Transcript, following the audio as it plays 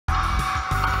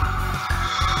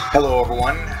Hello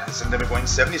everyone, this is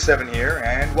megawad here,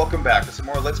 and welcome back to some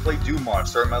more Let's Play Doom mod.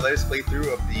 Starting my latest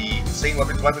playthrough of the Insane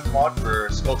Weapons mod for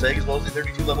skulltag, as well as the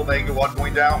 32 level megawad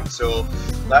going down. So,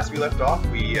 last we left off,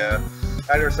 we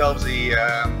had ourselves a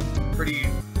pretty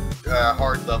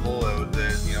hard level of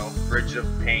the, Bridge of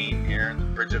Pain here, the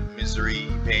Bridge of Misery,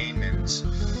 Pain, and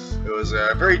it was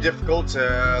very difficult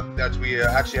that we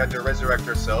actually had to resurrect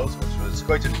ourselves, which was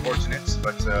quite unfortunate,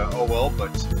 but oh well.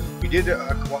 But we did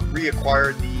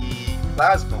reacquire the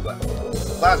plasma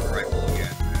rifle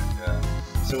again, and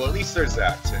so at least there's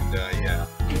that, and yeah.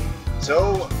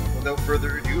 So, without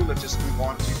further ado, let's just move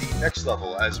on to the next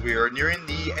level, as we are nearing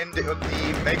the end of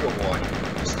the megawad.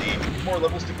 Just a few more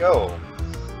levels to go.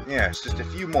 Yeah, it's just a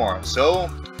few more. So,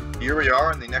 here we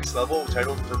are in the next level,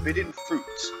 titled Forbidden Fruit.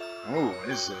 Oh, what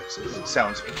is this? It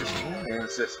sounds interesting.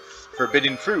 What's this?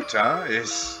 Forbidden fruit, huh?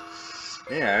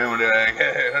 Yeah, I wonder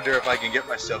if I can get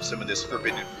myself some of this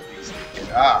forbidden fruit.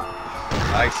 Ah,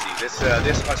 I see.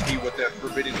 This must be what the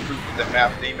forbidden fruit with the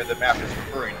name of the map is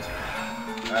referring to.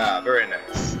 Ah, very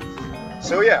nice.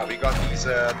 So yeah, we got these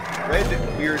red,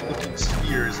 weird-looking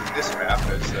spheres in this map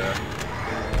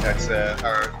that's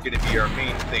are going to be our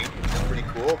main thing, which is pretty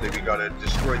cool. That we got to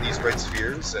destroy these red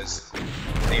spheres, as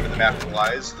the name of the map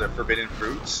implies, the forbidden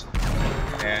fruits.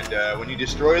 And when you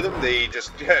destroy them, they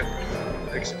just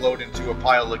explode into a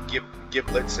pile of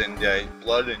giblets and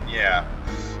blood, and yeah.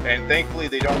 And thankfully,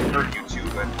 they don't hurt you too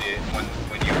when you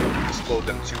explode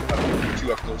them too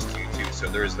up close to you too. So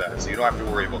there's that. So you don't have to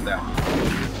worry about that.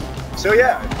 So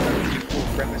yeah, it's a pretty cool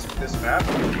premise with this map.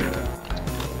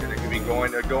 We're gonna be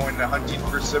going hunting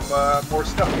for some more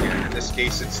stuff here. In this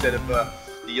case, instead of the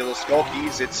yellow skull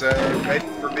keys, it's red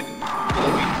forbidden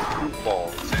glowing fruit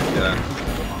balls, and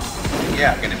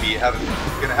yeah, gonna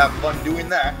have fun doing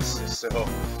that. So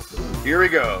here we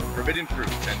go, forbidden fruit,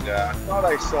 and I thought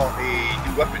I saw a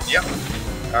new weapon. Yep,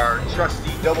 our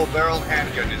trusty double-barreled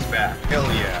handgun is back.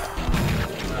 Hell yeah!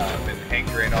 I've been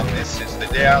hankering on this since the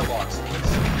day I launched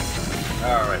this.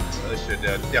 All right, so this should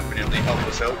definitely help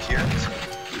us out here.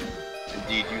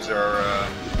 Indeed, use our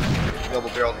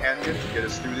double-barreled handgun to get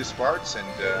us through this part, and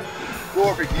go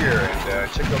over here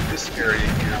and check out this area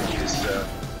here with this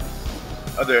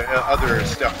other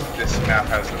stuff that this map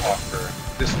has to offer.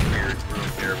 This weird room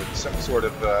here with some sort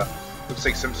of looks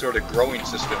like some sort of growing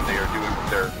system they are doing with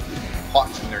their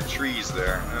pots and their trees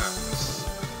there. It's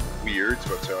weird,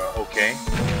 but okay.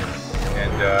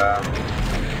 And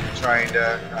trying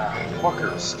to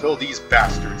fuckers, kill these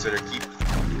bastards that are keep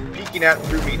peeking at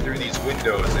me through these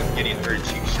windows and getting very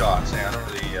cheap shots. And I don't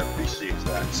really appreciate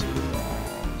that.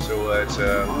 So let's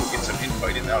get some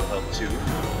infighting. That'll help too.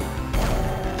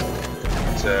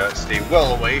 Stay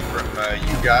well away from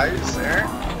you guys there.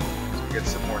 So get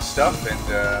some more stuff, and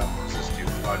what's this do?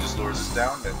 Oh, it just lowers us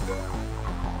down, and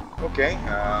okay.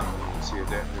 See,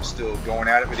 they're still going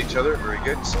at it with each other. Very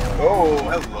good. Oh,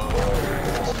 hello.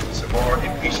 Some more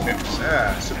impeachment.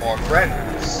 Some more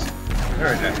friends.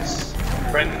 Very nice.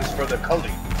 Friends for the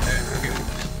culling.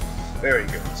 Very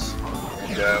good.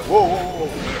 And whoa.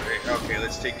 Okay,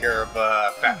 let's take care of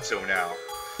Fatso now.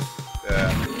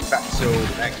 Fatso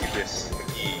Mancubus.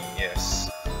 Yes,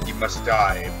 he must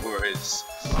die for his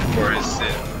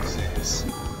sins. Yes.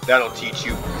 That'll teach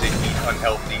you to eat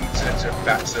unhealthy since you're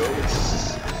fatso.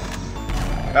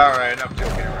 Alright, enough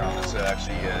joking around. Let's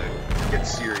actually get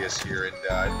serious here,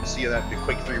 and see that the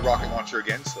Quake 3 rocket launcher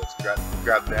again. So let's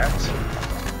grab that,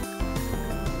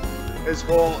 as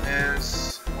well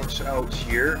as watch out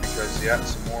here, because yeah,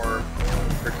 some more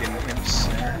freaking imps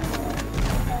there.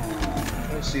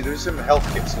 Let's see, there's some health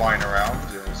kits lying around.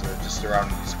 Just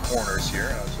around these corners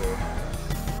here, so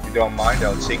if you don't mind,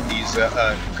 I'll take these,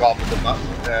 gobble them up.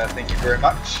 Thank you very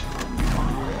much.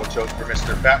 Watch out for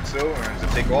Mr. Fatso, and to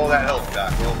take all that health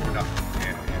back, all for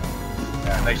nothing.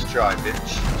 Yeah, nice try,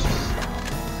 bitch.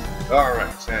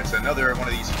 Alright, so that's another one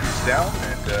of these fruits down,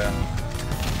 and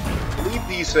I believe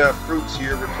these fruits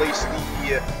here replace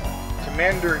the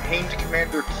Commander Keen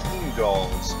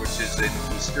dolls, which is an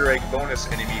Easter egg bonus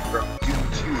enemy from Doom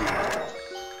 2.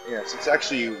 Yes, it's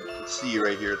actually, let's see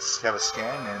right here, let's have a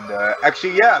scan, and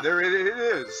actually, yeah, there it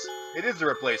is. It is the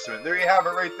replacement. There you have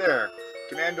it right there.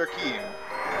 Commander Keen.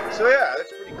 So yeah,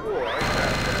 that's pretty cool. I like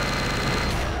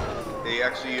that. They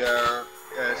actually,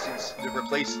 since they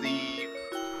replaced the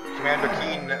Commander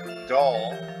Keen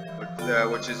doll,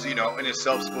 which is, in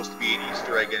itself supposed to be an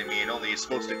Easter egg enemy, and only is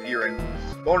supposed to appear in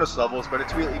bonus levels, but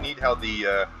it's really neat how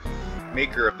the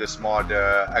maker of this mod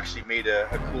actually made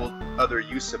a cool other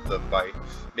use of them by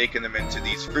making them into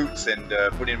these fruits and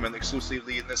putting them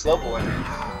exclusively in this level and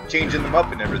changing them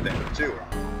up and everything too.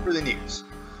 Really neat.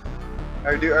 I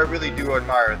really do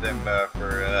admire them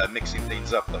for mixing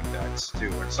things up like that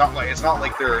too. It's not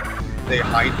like they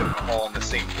hide them all in the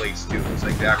same place too. It's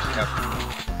like they actually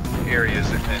have areas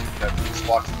and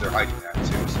spots that they're hiding at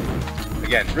too. So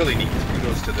again, really neat.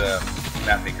 Kudos to the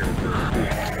map maker for doing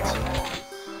that.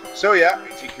 So yeah, we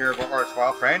take care of our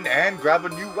archvile friend and grab a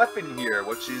new weapon here,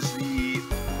 which is the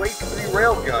Quake 3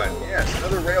 railgun. Yes,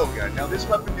 another railgun. Now this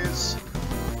weapon is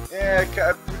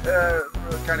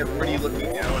kind of pretty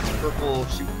looking. You know, it's purple,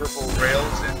 shoot purple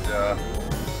rails, and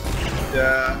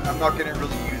I'm not gonna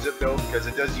really use it though because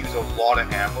it does use a lot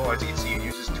of ammo. As you can see, it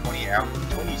uses 20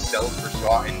 cells per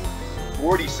shot and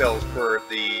 40 cells per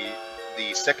the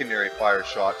secondary fire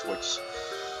shots,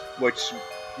 which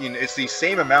you know, it's the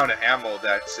same amount of ammo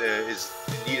that is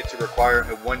needed to require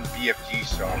a 1 BFG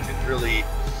shot. It really,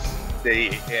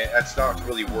 that's not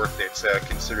really worth it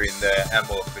considering the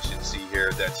ammo efficiency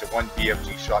here. That a 1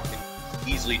 BFG shot can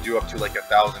easily do up to like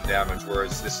 1,000 damage,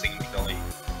 whereas this thing can only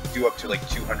do up to like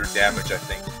 200 damage, I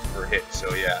think, per hit.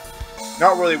 So yeah,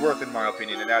 not really worth it in my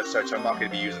opinion, and as such, I'm not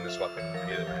going to be using this weapon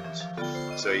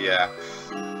either. So yeah.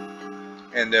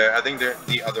 And I think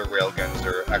the other railguns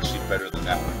are actually better than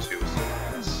that one too. So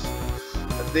yes.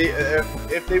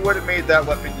 If they would have made that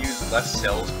weapon use less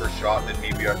cells per shot, then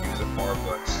maybe I'd use it more.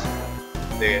 But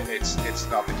it's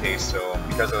not the case. So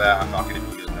because of that, I'm not going to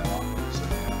be using that one. So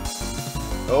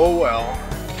yeah. Oh well.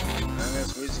 I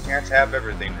suppose you can't have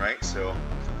everything, right? So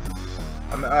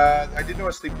I did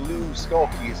notice the blue skull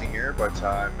keys in here, but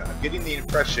I'm getting the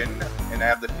impression, and I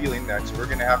have the feeling that we're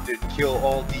going to have to kill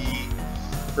all the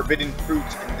forbidden fruit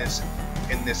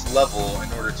in this level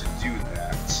in order to do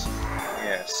that.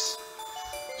 Yes,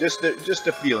 just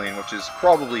a feeling, which is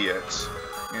probably it.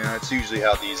 You know, it's usually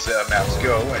how these maps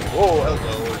go. And whoa,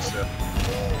 hello, it's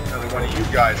another one of you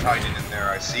guys hiding in there.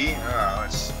 I see.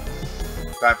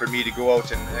 It's time for me to go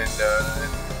out and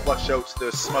flush out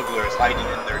the smugglers hiding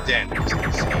in their den.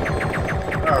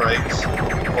 Alright,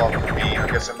 well, for me, I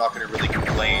guess I'm not going to really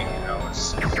complain. You know,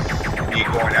 it's me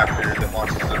going after the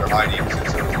monsters that are hiding,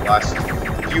 since it was the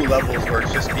last few levels where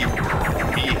it's just me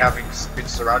having been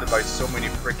surrounded by so many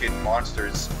freaking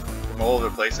monsters from all over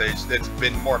the place. It's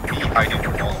been more me hiding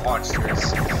from all the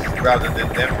monsters rather than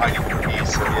them hiding from me.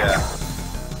 So yeah,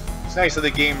 it's nice of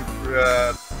the game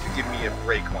to give me a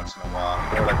break once in a while.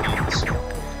 You know what I mean? So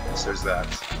yes, there's that.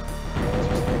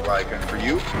 Right gun for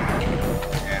you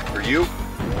and for you.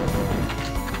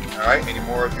 Alright, any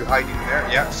more of you hiding there?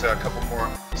 Yeah, so a couple more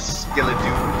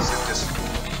skeletons in this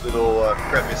little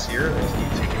crevice here that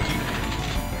need to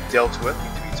be dealt with,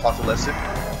 need to be taught a lesson,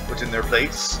 put in their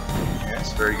place.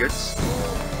 Yes, very good.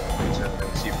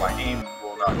 Let's see if my aim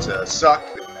will not suck,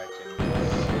 and I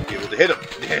can be able to hit them.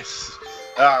 Yes.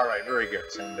 Alright, very good.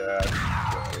 And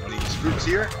one of these fruits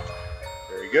here.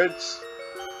 Very good.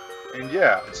 And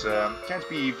yeah, it's can't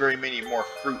be very many more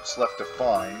fruits left to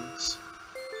find.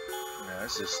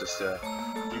 It's just a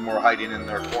few more hiding in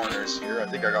their corners here. I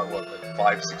think I got, what, like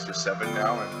 5, 6, or 7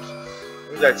 now, and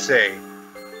what did that say?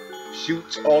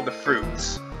 Shoot all the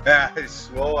fruits.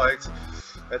 Well,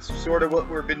 that's sort of what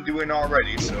we've been doing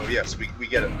already, so yes, we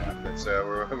get it, map. That's,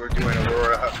 we're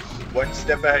one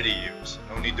step ahead of you, so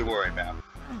no need to worry, map.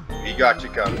 We got you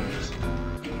covered.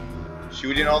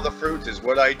 Shooting all the fruits is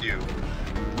what I do.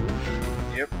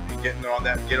 Yep, getting on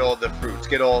that, get all the fruits,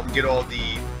 get all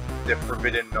the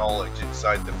forbidden knowledge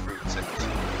inside the fruits, and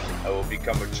I will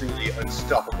become a truly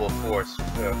unstoppable force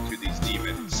to these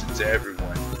demons and to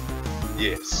everyone.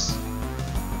 Yes,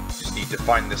 just need to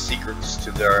find the secrets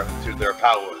to their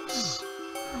powers.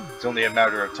 It's only a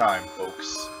matter of time,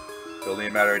 folks. It's only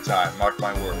a matter of time. Mark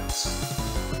my words.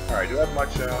 All right, do I have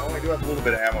much? I only do have a little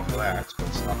bit of ammo for that, but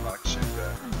it's not much. And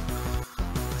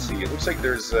let's see. It looks like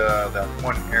there's that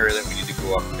one area that we need to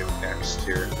go up to next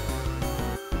here.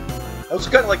 I also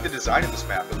kind of like the design of this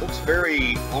map. It looks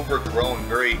very overgrown,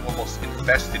 very almost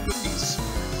infested with these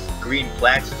green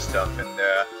plants and stuff. And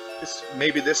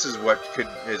maybe this is what been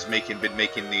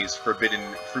making these forbidden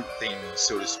fruit things,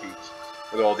 so to speak,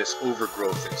 with all this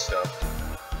overgrowth and stuff.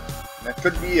 And that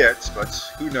could be it, but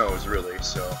who knows, really.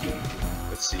 So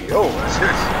let's see. Oh, what's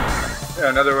this? Yeah,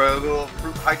 another little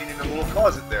fruit hiding in a little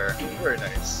closet there. Very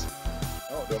nice.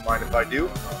 Oh, don't mind if I do.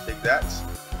 I'll take that.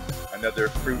 Another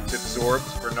fruit absorbed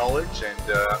for knowledge, and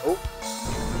oh,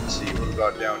 let's see what we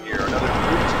got down here. Another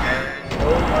fruit, and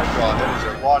oh my god,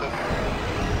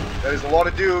 that is a lot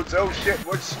of dudes. Oh shit,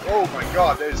 oh my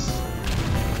god, there's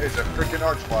a freaking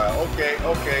archvile. Okay,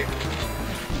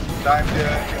 time to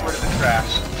get rid of the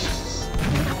trash.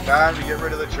 Time to get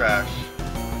rid of the trash.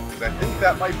 I think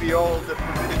that might be all the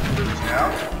forbidden fruits now.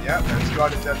 Yeah,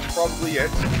 that's probably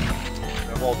it. We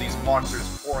have all these monsters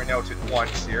pouring out at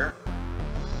once here.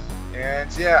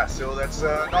 And yeah, so that's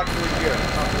not really good.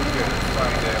 Not really good. I'm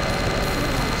trying to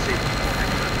safety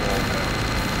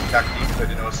tactics. I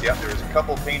didn't notice. Yeah, there's a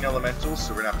couple pain elementals,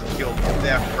 so we're gonna have to kill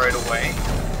them right away.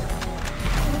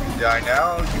 You die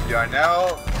now. You die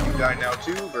now. You die now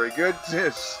too. Very good.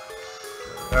 Yes.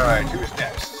 All right. Who's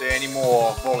next? Any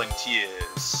more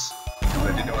volunteers?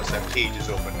 I didn't notice that cage is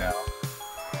open now.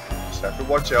 Just have to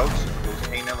watch out for those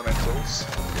pain elementals.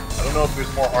 I don't know if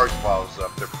there's more archviles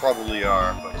left. There probably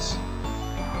are, but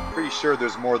I'm pretty sure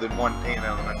there's more than one pain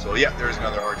elemental. Yeah, there's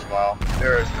another archvile.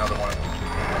 There's another one.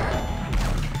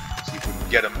 Let's see if we can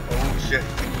get him. Oh shit!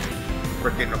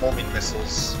 Frickin' homing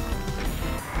missiles.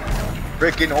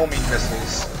 Frickin' homing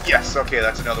missiles. Yes. Okay,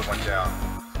 that's another one down.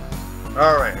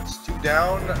 All right, it's 2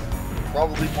 down.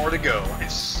 Probably more to go.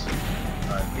 Nice.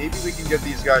 Maybe we can get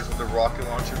these guys with the rocket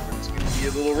launcher, but it's gonna be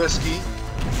a little risky.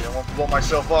 I don't want to blow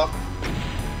myself up.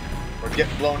 Or get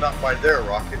blown up by their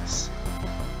rockets.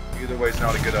 Either way is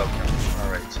not a good outcome.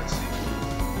 Alright, so let's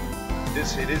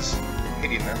see. It is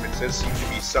hitting them. It does seem to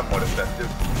be somewhat effective.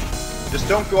 Just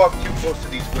don't go up too close to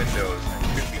these windows.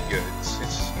 It should be good.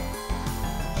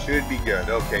 It should be good.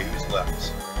 Okay, who's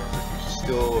left?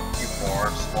 Still a few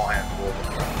more. Small handful of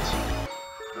them left.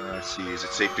 Let's see. Is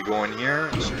it safe to go in here?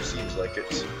 It sure seems like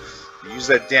it. Use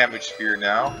that damage sphere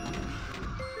now.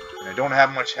 And I don't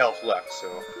have much health left,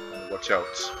 so watch out.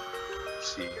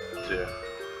 Let's see, to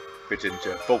fit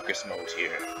into focus mode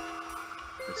here.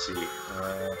 Let's see.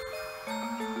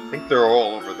 I think they're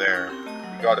all over there.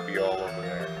 You gotta be all over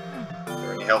there. Is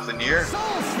there any health in here?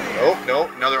 Oh, no,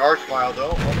 another archvile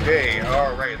though. Okay,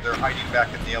 alright, they're hiding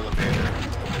back in the elevator.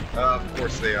 Of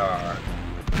course they are.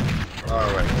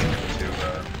 Alright, to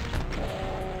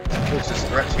closest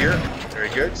threat here. Very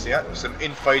good. So yeah, some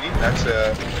infighting.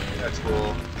 That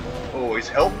will always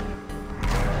help.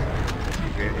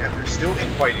 Yeah, they're still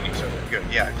infighting each other. Good.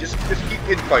 Yeah, just keep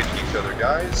infighting each other,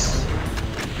 guys.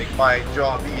 Make my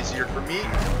job easier for me.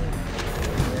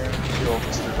 And kill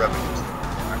Mr. Revenant.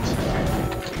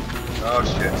 Oh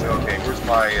shit. Okay, where's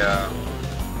my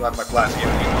got my plasma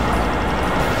unit?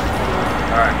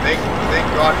 Alright, thank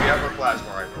God we have our plasma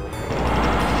rifle.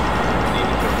 Need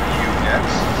to kill you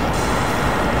next.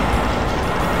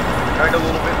 Kind of a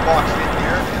little bit boxed in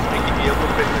here, and making me a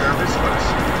little bit nervous, but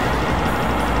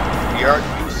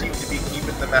you seem to be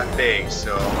keeping them at bay,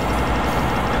 so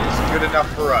it is good enough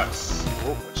for us.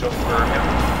 Oh, watch out for him.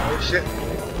 Oh shit.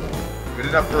 Good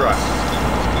enough for us. Just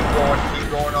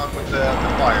keep going on with the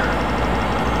fire.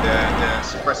 The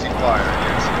suppressing fire,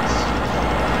 yes.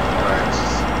 Alright.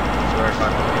 Sorry if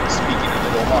I'm speaking a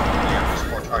little awkwardly, I'm just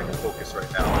more trying to focus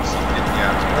right now. Yeah,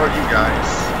 more of you guys.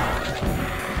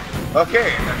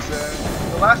 Okay, that's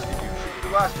the last of you.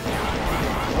 The last of you.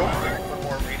 Hopefully one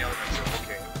more main elements.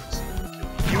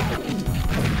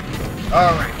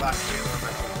 Alright, last two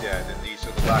elementals dead, and these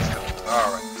are the last couple.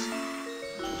 Alright.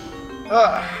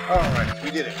 Alright, we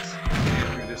did it. We did it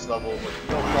through this level with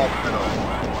no problem at all.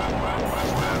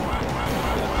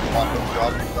 Awesome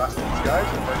job with the last of these guys,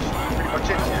 and that's pretty much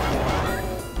it here.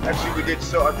 Actually,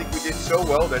 I think we did so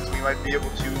well that we might be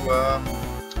able to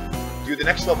do the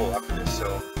next level after this,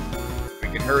 so if we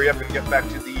can hurry up and get back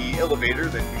to the elevator,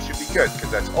 then we should be good,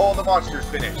 because that's all the monsters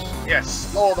finished.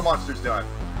 Yes, all the monsters done.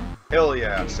 Hell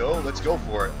yeah, so let's go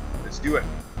for it. Let's do it.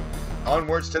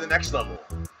 Onwards to the next level.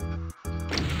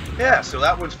 Yeah, so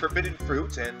that was Forbidden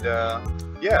Fruit, and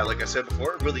yeah, like I said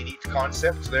before, really neat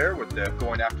concept there with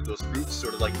going after those fruits,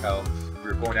 sort of like how we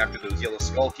were going after those yellow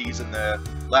skull keys in the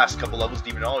last couple levels,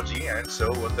 Demonology, and so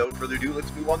without further ado,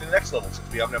 let's move on to the next level, since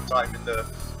we have enough time in the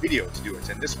video to do it.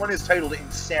 And this one is titled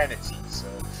Insanity, so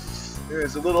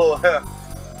there's a little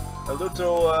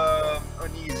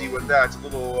uneasy with that, a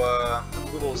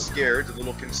little scared, a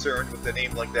little concerned with the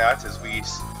name like that, as we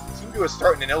seem to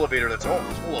start in an elevator that's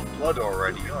almost full of blood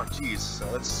already. Oh jeez, so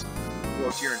let's go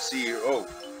out here and see. Oh,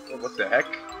 what the heck?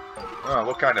 Oh,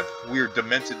 what kind of weird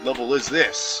demented level is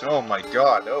this? Oh my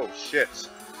god, oh shit.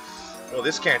 Well,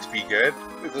 this can't be good.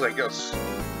 Looks like a...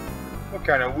 What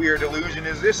kind of weird illusion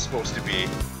is this supposed to be?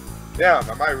 Damn,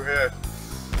 am I...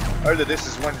 Either this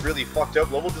is one really fucked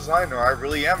up level design, or I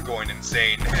really am going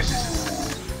insane.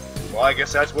 Well, I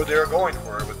guess that's what they're going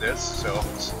for with this, so...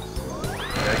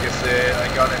 I guess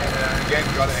I gotta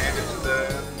hand it to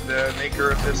the maker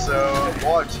of this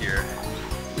wad here.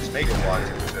 This megawad.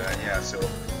 Yeah, so...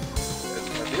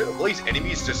 Are these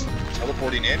enemies just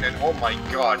teleporting in? And oh my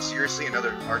god, seriously,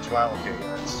 another archvile? Okay,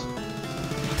 that's...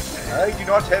 I do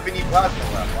not have any plasma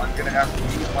left. I'm gonna have to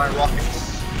use my rockets.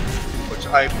 Which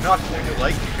I'm not going to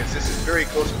like, because this is very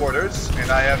close quarters, and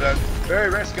I have a very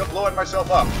risk of blowing myself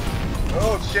up.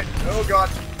 Oh shit, oh god,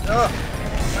 ah,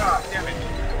 damn it.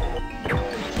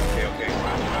 Okay,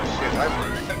 shit, I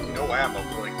have no ammo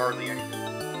for like hardly anything.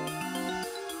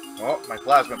 Well, my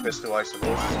plasma pistol, I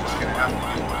suppose, is just gonna have to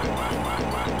do.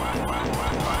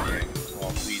 Okay.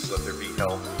 Well, please let there be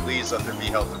health. Please let there be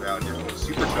health around here.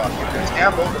 Super shotgun. There's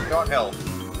ammo, but not health.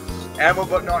 Ammo,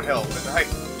 but not health. And I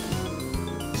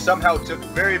somehow took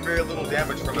very, very little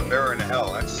damage from a Baron of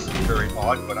Hell. That's very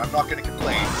odd, but I'm not gonna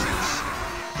complain since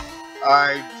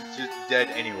I'm just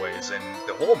dead anyways. And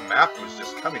the whole map was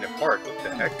just coming apart. What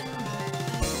the heck?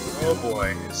 Oh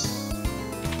boy,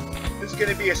 it's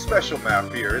gonna be a special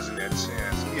map here, isn't it?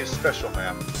 Yeah, it's gonna be a special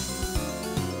map.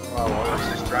 Well, let's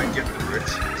just try and get through it.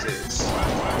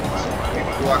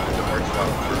 Maybe go after the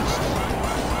Archwell first.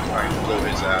 Try and blow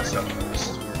his ass up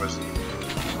first. Where was he?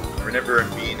 I remember him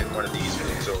being in one of these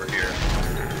rooms over here.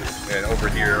 And over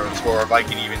here, or if I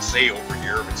can even say over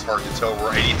here, it's hard to tell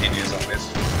where anything is on this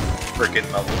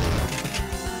frickin' level.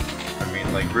 I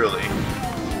mean, like, really.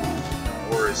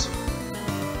 Where is he?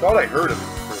 Thought I heard him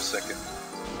for a second.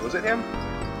 Was it him?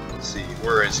 Let's see,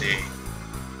 where is he?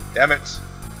 Damn it!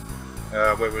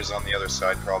 What was on the other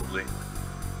side, probably.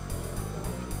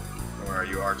 Where are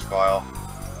you, Archvile?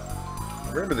 I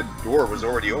remember the door was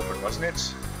already open, wasn't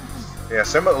it? Yeah,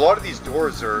 a lot of these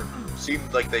doors seem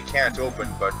like they can't open,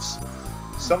 but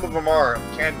some of them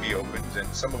can be opened,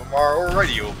 and some of them are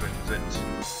already opened, and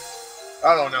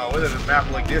I don't know. With a map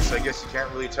like this, I guess you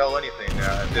can't really tell anything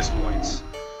at this point.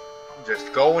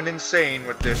 Just going insane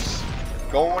with this.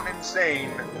 Going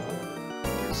insane.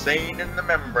 Insane in the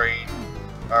membrane.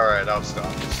 Alright, I'll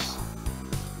stop this.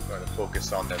 I'm going to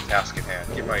focus on the task at hand.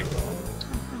 Get my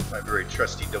very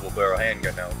trusty double barrel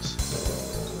handgun out.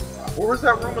 Where was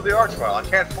that room of the Archvile? I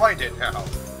can't find it now.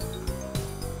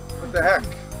 What the heck?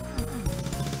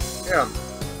 Yeah.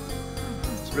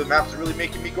 This map's really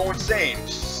making me go insane.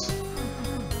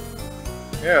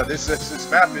 Yeah, this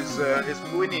map is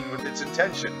winning with its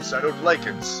intentions. I don't like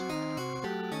it.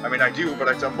 I mean, I do,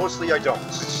 but mostly I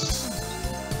don't.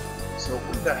 So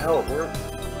what the hell?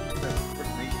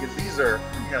 Because these are,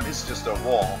 this is just a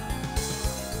wall.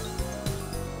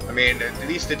 I mean, at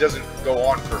least it doesn't go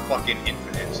on for fucking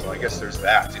infinite. So I guess there's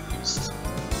that at least.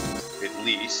 At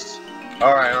least.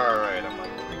 All right. I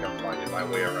think I'm finding my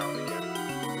way around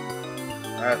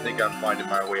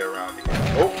again.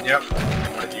 Oh, yep.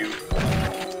 One of you.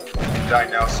 Die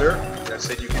now, sir. I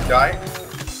said you can die.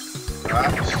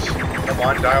 Come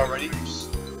on, die already.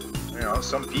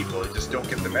 Some people just don't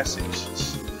get the message.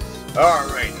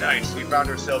 Alright, nice. We found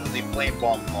ourselves the flame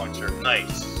bomb launcher.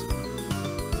 Nice.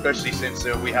 Especially since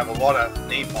we have a lot of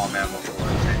napalm ammo for it.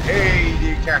 Hey,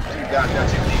 you can't do that.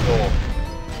 That's illegal.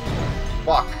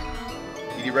 Fuck.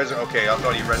 Did he resurrect? Okay, I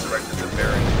thought he resurrected the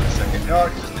Baron for a second. No,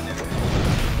 just an imp.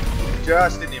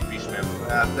 Just an impeachment.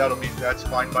 That's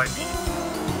fine by me.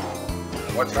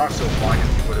 What's not so fine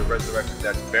if you would have resurrected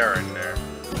that Baron there.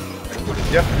 That would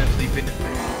have definitely been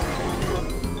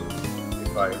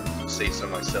if I say so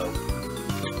myself.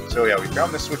 So yeah, we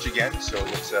found the switch again, so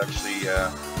let's actually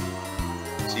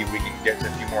see if we can get a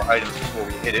few more items before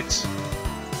we hit it.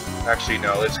 Actually,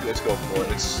 no, let's go for it.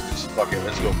 Let's just fuck it,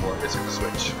 let's go for it. Let's hit the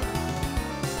switch.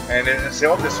 And it's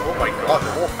all this, oh my god,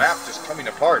 the whole map just coming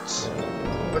apart.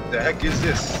 What the heck is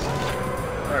this?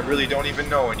 I really don't even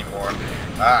know anymore.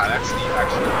 Ah, that's the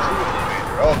actual true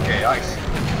invader. Okay, I see.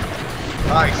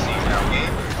 I see now,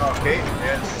 game. Okay,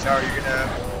 yeah, this is how you're gonna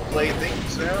play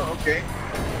things now. Okay.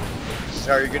 This is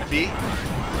how you're gonna be. I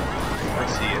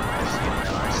see it. I see it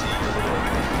now. I see your little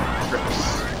tricks.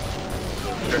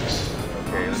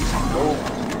 Okay, let's see. No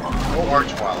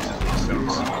Archwiles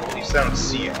at least. I don't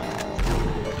see it.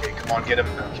 Okay, come on, get him.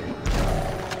 Okay.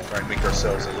 Try and make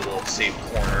ourselves a little safe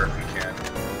corner if we can.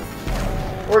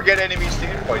 Or get enemies to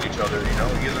infight each other,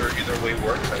 either way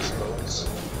works, I suppose.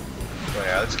 So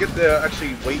yeah, let's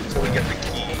actually wait until we get the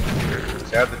key.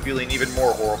 So I have the feeling even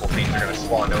more horrible things are going to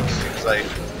spawn out as soon as I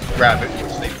grab it,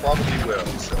 which they probably will.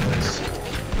 So let's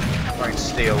try and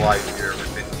stay alive here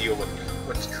and deal with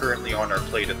what's currently on our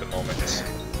plate at the moment.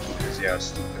 Because yeah,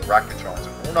 the Racknetrons,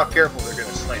 if we're not careful, they're going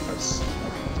to snipe us.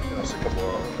 There's a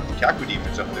couple of Kaku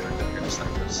demons up there that are going to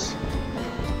snipe us.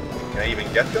 Can I even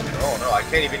get them? Oh no, I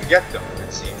can't even get them,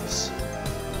 it seems.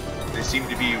 They seem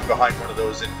to be behind one of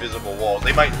those invisible walls.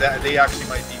 They actually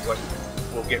might be what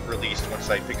will get released once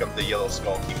I pick up the yellow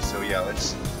skull key. So yeah,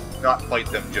 let's not fight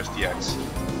them just yet.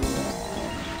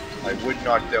 I would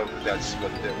not doubt that that's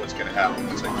what's going to happen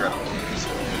once I grab them.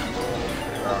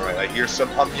 Alright, I hear some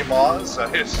humyamas. I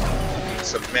hear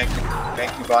some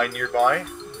mancubi nearby.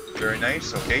 Very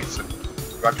nice. Okay, some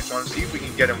rockets on. See if we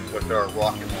can get him with our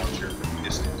rocket launcher from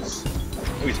distance.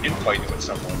 Oh, he's infighting with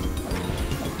someone.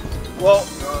 Well,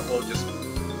 we'll just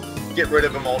get rid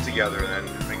of him altogether then.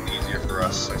 Make it easier easier for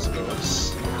us, I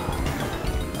suppose.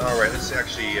 Alright, let's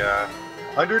actually,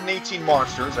 118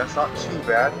 monsters, that's not too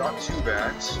bad, not too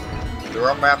bad. There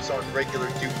are maps on regular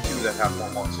Doom 2 that have more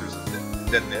monsters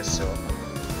than this, so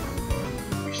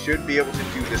we should be able to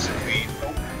do this if we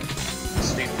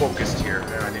stay focused here.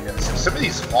 Some of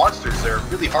these monsters are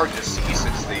really hard to see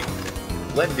since they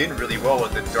blend in really well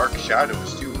with the dark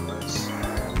shadows too.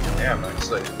 Damn, it's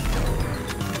like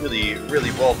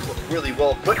really well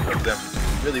put with them,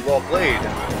 really well played.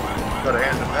 Gotta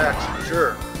hand them that for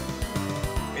sure.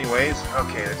 Anyways,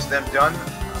 okay, that's them done.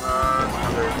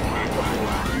 Another couple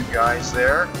of new guys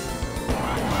there.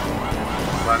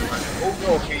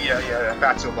 Oh, okay, yeah,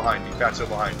 Fatso behind me,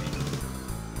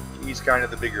 He's kind of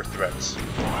the bigger threats.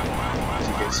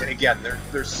 And again,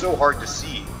 they're so hard to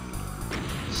see.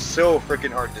 So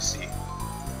freaking hard to see.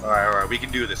 Alright, we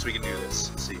can do this,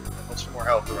 Let's see. Much more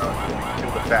health around here. We can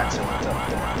kill the Fatso that's up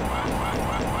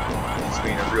there. He's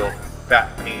being a real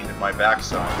fat pain in my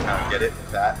backside. Get it?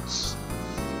 Fats.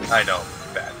 I know,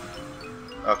 bad.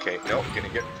 Okay, no, gonna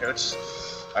get hits.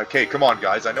 Okay, come on,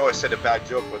 guys. I know I said a bad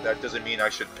joke, but that doesn't mean I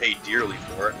should pay dearly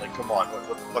for it. Like, come on, what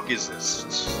the fuck is this?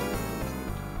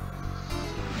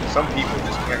 Some people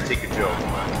just can't take a joke,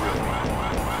 really.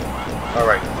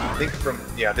 Alright, I think from,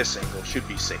 this angle should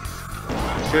be safe.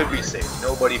 Should be safe.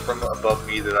 Nobody from above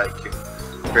me that I can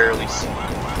barely see.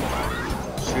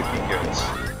 Should be good.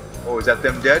 Oh, is that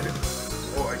them dead?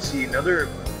 Oh, I see another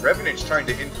Revenant's trying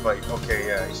to infight. Okay,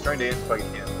 yeah, he's trying to infight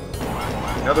him.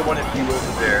 Another one of you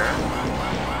over there.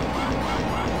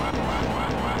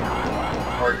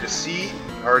 Hard to see.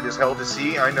 Hard as hell to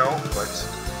see, I know, but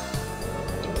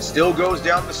still goes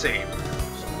down the same.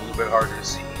 It's a little bit harder to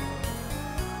see.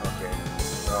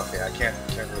 Okay, I can't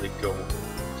really go.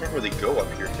 Can't really go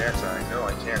up here, can't I? No,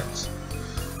 I can't.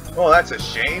 Oh, that's a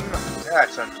shame.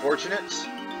 That's unfortunate.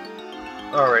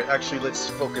 Alright, actually let's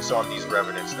focus on these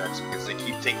Revenants next, because they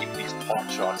keep taking these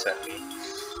pot shots at me.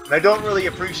 And I don't really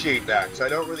appreciate that. I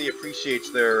don't really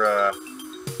appreciate their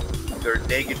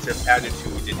negative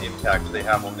attitude and impact they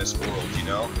have on this world, you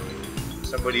know?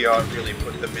 Somebody ought to really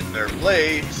put them in their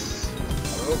place.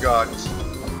 Oh god.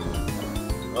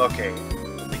 Okay,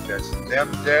 I think that's them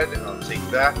dead, and I'll take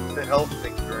that to help,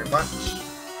 thank you very much.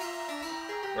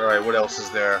 Alright, what else is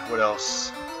there? What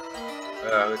else?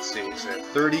 Let's see, is it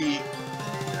 30...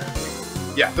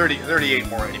 Yeah, 38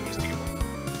 more enemies to go.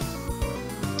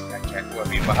 I can't. I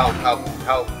mean, how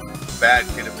bad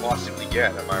can it possibly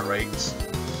get? Am I right?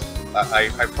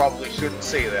 I probably shouldn't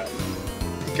say that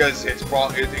because it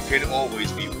could always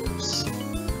be worse.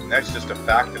 And that's just a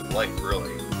fact of life,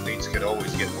 really. Things could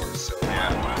always get worse. So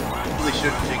yeah, I really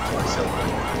shouldn't jinx myself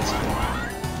like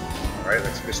that. All right,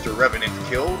 that's Mr. Revenant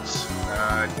killed.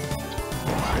 Now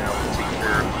we'll take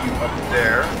care of you up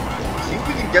there. See if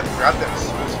we can grab that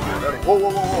soul spear. Whoa!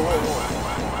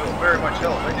 Oh, very much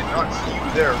help. I did not see you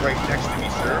there right next to me,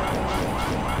 sir. I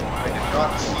did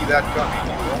not see that coming.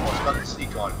 You almost got the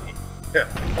sneak on me. Yeah,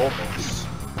 almost.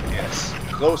 Yes.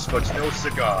 Close, but no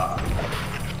cigar.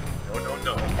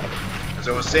 No. As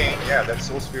I was saying, yeah, that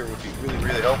soul spear would be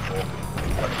really helpful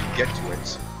if I could get to it.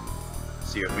 Let's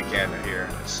see what we can here.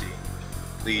 Let's see.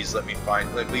 Please let me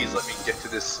get to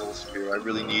this soul spear. I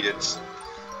really need it.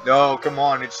 No, come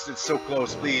on, it's so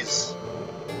close, please.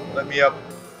 Let me up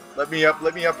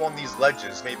on these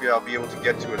ledges. Maybe I'll be able to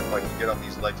get to it if I can get on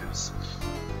these ledges.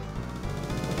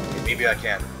 Maybe I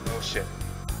can. Oh shit.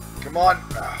 Come on.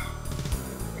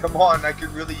 Come on, I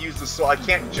could really use the soul. I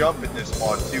can't jump in this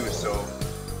mod too, so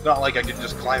it's not like I can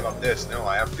just climb up this. No,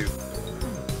 I have to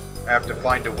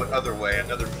find other way,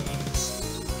 another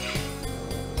means.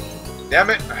 Damn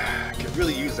it. I could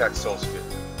really use that soul spear.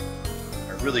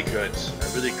 I really could. I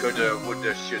really coulda,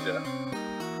 woulda, shoulda.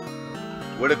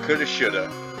 Woulda, coulda, shoulda.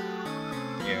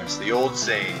 Yes, the old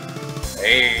saying.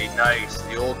 Hey, nice.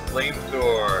 The old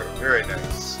flamethrower. Very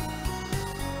nice.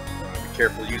 Be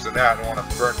careful using that. I don't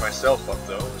want to burn myself up,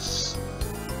 though.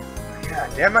 Yeah,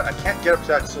 damn it. I can't get up to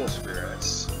that soul spear.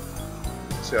 It's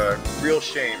a real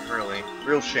shame, really.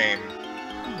 Real shame.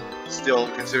 Still,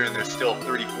 considering there's still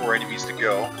 34 enemies to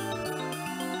go.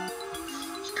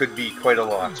 Could be quite a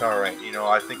lot. Alright, you know,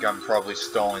 I think I'm probably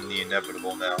stalling the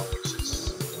inevitable now, which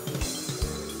is,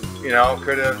 you know,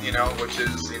 which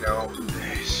is, you know,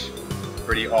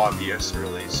 pretty obvious,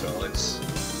 really. So let's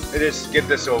just get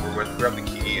this over with, grab the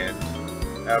key, and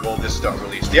have all this stuff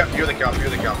released. Yep, here they come.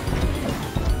 Kill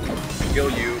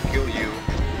you,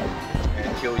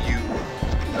 and kill you.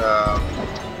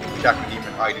 Kaku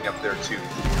Demon hiding up there, too.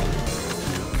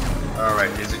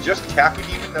 Alright, is it just Kaku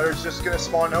Demon that is just gonna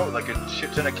spawn out, like a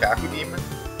shit ton of Kaku Demon?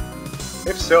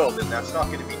 If so, then that's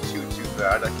not gonna be too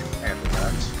bad. I can handle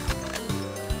that.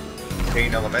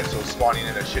 arcane elemental spawning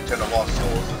in a shit ton of lost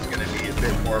souls is going to be a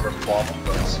bit more of a problem,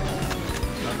 but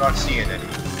I'm not seeing any.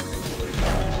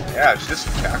 Yeah, it's just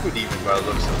Caco Demon by the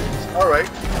looks of it. Alright.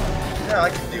 Yeah, I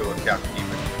can deal with Caco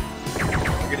Demon.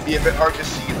 It's going to be a bit hard to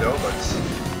see though, but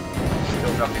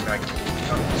still not too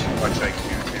much I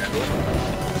can't handle.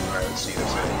 Alright, let's see this.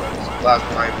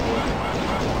 Plasma rifle.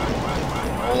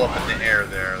 All up in the air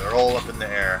there. They're all up in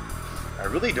the air. I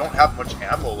really don't have much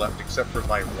ammo left except for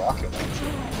my rocket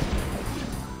launcher.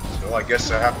 So I guess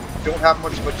I don't have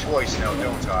much of a choice now,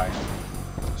 don't I?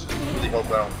 Just really hope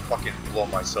I don't fucking blow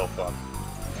myself up.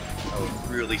 That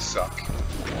would really suck.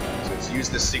 So let's use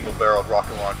this single barrel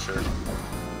rocket launcher.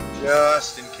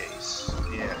 Just in case.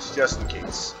 Yes, just in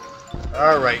case.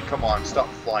 Alright, come on, stop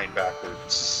flying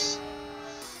backwards.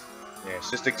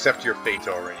 Yes, just accept your fate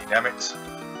already, damn it.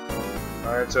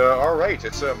 Alright,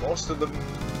 it's most of them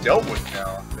dealt with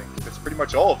now, I think. It's pretty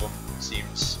much all of them, it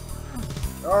seems.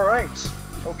 Alright.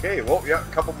 Okay, well, yeah,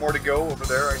 a couple more to go over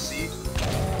there, I see.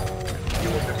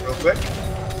 Deal with it real quick.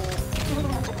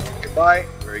 Goodbye.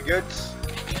 Very good.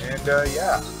 And,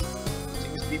 yeah.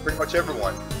 Seems to be pretty much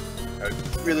everyone. I'd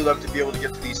really love to be able to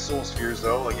get to these soul spheres,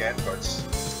 though, again, but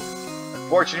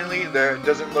unfortunately, there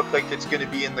doesn't look like it's going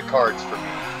to be in the cards for me.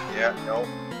 Yeah, no.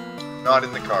 Not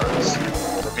in the cards.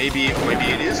 Or maybe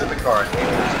it is in the cards. Maybe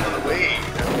there's another way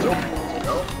that it's open, you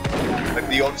know? Like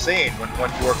the old saying, when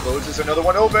one door closes, another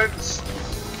one opens!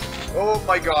 Oh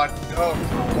my god. Oh,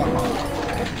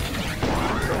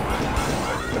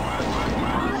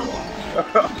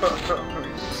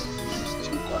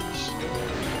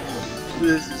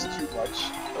 this is too much.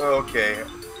 Okay.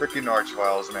 Frickin'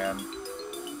 Archviles, man.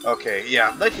 Okay,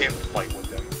 yeah, let him fight with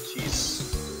them.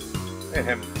 Jeez. Let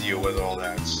him deal with all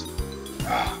that.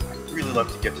 I'd really love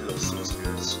to get to those soul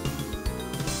spheres.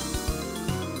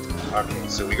 Okay,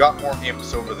 so we got more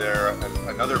imps over there,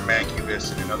 another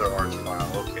Mancubus and another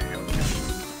Archvile. Okay.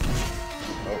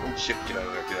 Oh shit, get out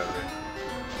of there, get out of there.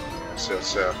 Yeah,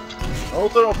 so, I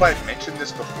don't know if I mentioned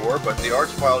this before, but the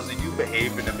Archviles, they do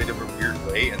behave in a bit of a weird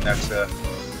way, and that's,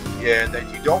 yeah, that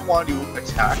you don't want to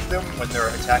attack them when they're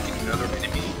attacking another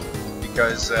enemy,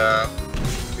 because,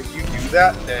 if you do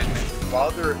that, then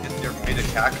while they're in their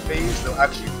mid-attack phase, they'll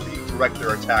actually redirect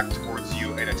their attack towards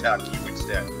you and attack you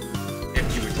instead, if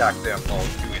you attack them while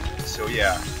doing it. So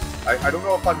yeah, I don't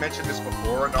know if I mentioned this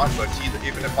before or not, but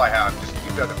even if I have, just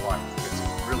keep that in mind, because it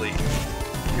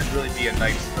could really be a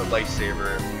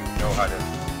lifesaver if you know how to,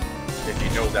 if you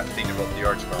know that thing about the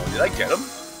Archvile. Did I get him?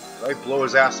 Did I blow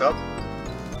his ass up?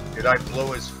 Did I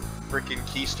blow his freaking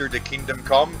keister to Kingdom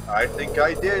Come? I think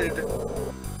I did.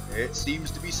 It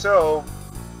seems to be so.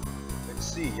 Let's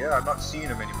see. Yeah, I'm not seeing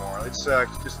him anymore. Let's,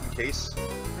 just in case.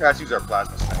 Yeah, let's use our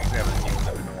plasma snags. We haven't used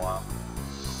them in a while.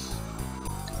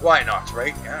 Why not,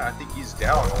 right? Yeah, I think he's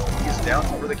down. He's down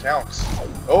for the counts.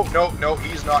 Oh, no,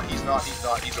 he's not. He's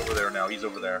over there now. He's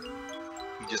over there.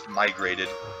 He just migrated.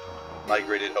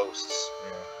 Migrated hosts.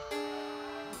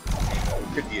 Yeah.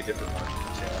 Could be a different one.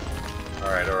 Yeah.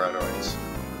 Alright.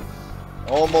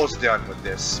 Almost done with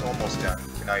this. Almost done.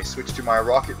 Can I switch to my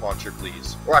rocket launcher,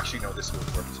 please? Or actually, no, this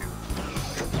would work too.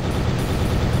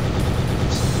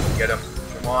 Get him.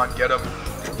 Come on, get him.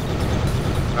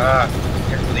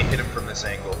 Can't really hit him from this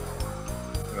angle.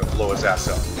 I'm gonna blow his ass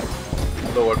up.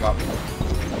 Blow him up.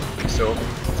 So,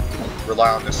 rely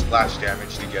on the splash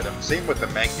damage to get him. Same with the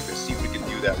Mancubus. See if we can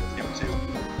do that with him too.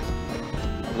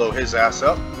 Blow his ass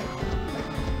up.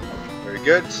 Very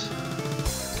good.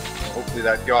 Hopefully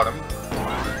that got him.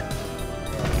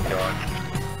 Oh god.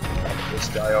 This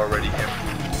guy already him.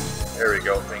 There we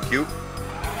go. Thank you.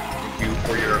 Thank you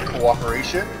for your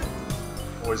cooperation.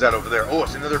 What is that over there? Oh,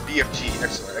 it's another BFG.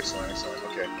 Excellent.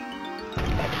 Okay.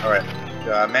 Alright.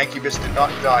 Mancubus did not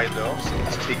die though, so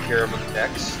let's take care of him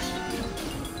next.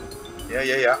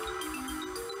 Yeah.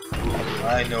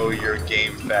 I know you're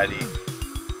game, fatty.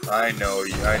 I know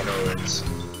it.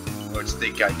 Let's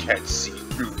think I can't see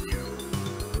through you.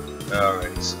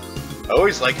 Alright. I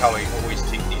always like how I always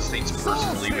take these things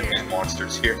personally with these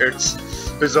monsters here.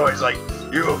 It's always like,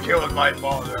 you killed my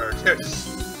father.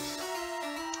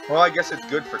 Well, I guess it's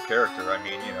good for character. I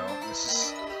mean, you know, this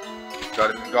is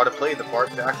gotta play the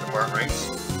part to act the part, right?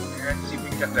 And see if we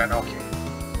can get that. Okay.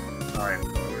 Alright.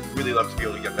 I'd really love to be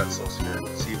able to get that soul sphere.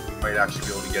 See if we might actually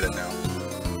be able to get it now.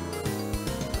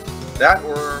 That,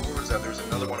 or what was that? There's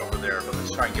another one over there, but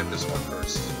let's try and get this one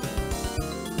first.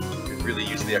 Could really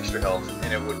use the extra health,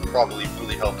 and it would probably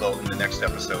really help out in the next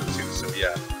episode too. So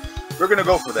yeah, we're gonna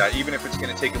go for that, even if it's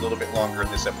gonna take a little bit longer in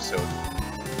this episode.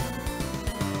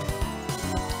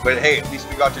 But hey, at least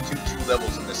we got to two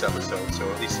levels in this episode, so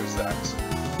at least there's that.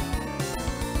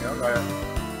 You know,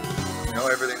 You know,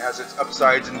 everything has its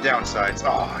upsides and downsides.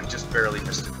 Oh, I just barely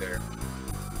missed it there.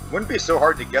 Wouldn't be so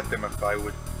hard to get them if I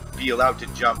would be allowed to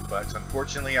jump, but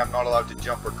unfortunately I'm not allowed to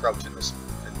jump or crouch in this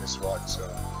rod, so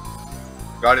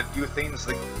gotta do things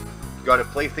like gotta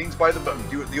play things by the book,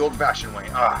 do it the old-fashioned way.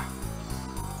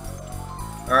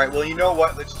 Alright, well, you know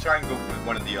what, let's try and go for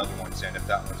one of the other ones then, if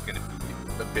that one's gonna be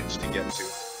a bitch to get to.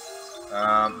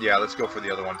 Yeah, let's go for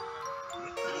the other one.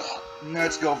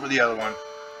 Let's go for the other one.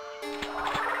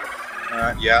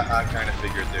 Yeah, I kind of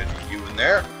figured there'd be you in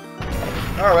there.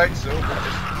 Alright, so we'll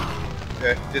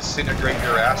just disintegrate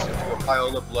your ass into a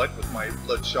pile of blood with my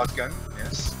blood shotgun.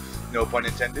 Yes, no pun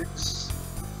intended.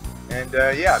 And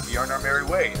yeah, be on our merry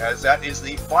way, as that is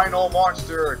the final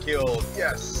monster killed.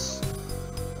 Yes!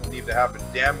 Don't need to have a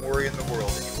damn worry in the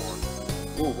world anymore.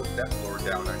 Ooh, that lowered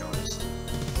down, I noticed.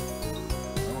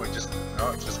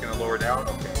 Oh, it's just gonna lower down?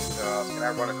 Okay, can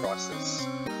I run across this?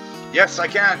 Yes, I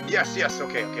can! Yes,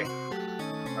 okay.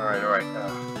 Alright.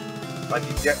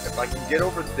 If I can get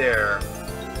over there,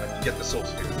 I can get the soul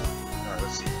sphere. Alright,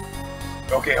 let's see.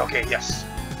 Okay, yes.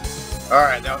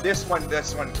 Alright, now this one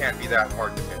can't be that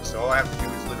hard to miss. All I have to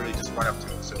do is literally just run up to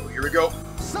it. So here we go.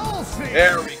 Soul sphere!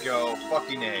 There we go.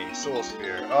 Fucking A. Soul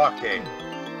sphere. Okay.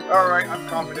 Alright, I'm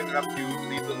confident enough to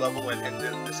leave the level and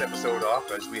end this episode off,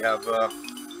 as we have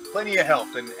plenty of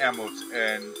health and ammo,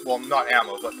 well, not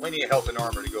ammo, but plenty of health and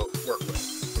armor to go work with.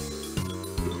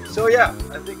 So yeah,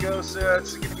 I think it's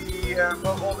going to be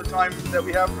about all the time that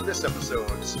we have for this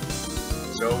episode.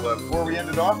 So before we end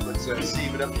it off, let's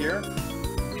save it up here.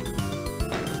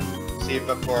 Save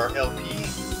up our LP.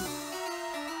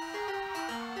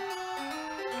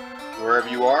 Wherever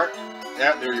you are.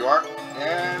 Yeah, there you are.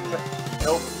 And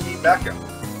LP backup.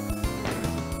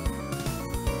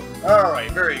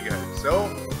 Alright, very good. So,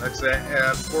 let's,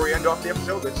 before we end off the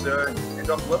episode, let's end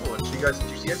off the level and show you guys the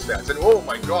juicy end stats. And oh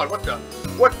my god, what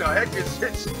the heck is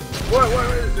this? What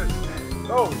is this?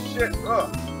 Oh shit,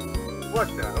 oh. What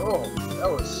the, oh,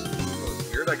 that was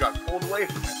weird. I got pulled away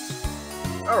from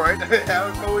it. Alright, as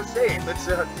I was saying, let's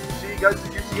show you guys the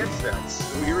juicy end stats.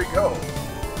 So here we go.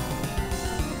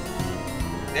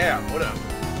 Damn, what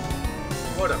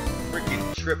a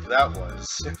freaking trip that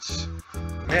was.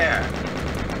 Man.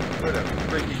 What a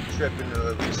freaking trip into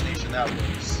the hallucination that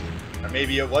was. Or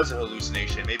maybe it was a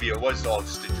hallucination. Maybe it was all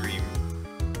just a dream.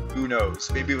 Who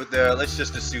knows? Maybe with the... Let's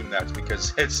just assume that,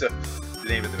 because it's the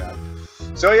name of the map.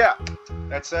 So yeah,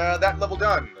 that's that level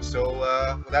done. So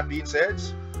with that being said,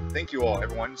 thank you all,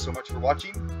 everyone, so much for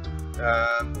watching.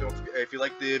 If you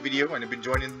like the video and have been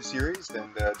joining the series, then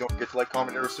don't forget to like,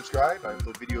 comment, or subscribe. I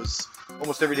upload videos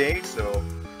almost every day, so...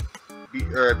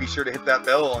 Be sure to hit that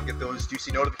bell and get those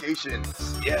juicy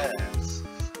notifications. Yes!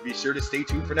 Be sure to stay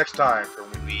tuned for next time, for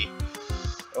when we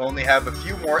only have a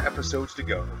few more episodes to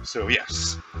go. So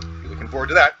yes, be looking forward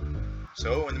to that.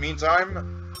 So in the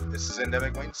meantime, this is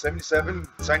Endemic Wayne 77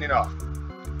 signing off.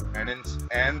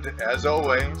 And as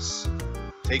always,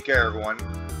 take care everyone.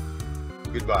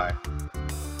 Goodbye.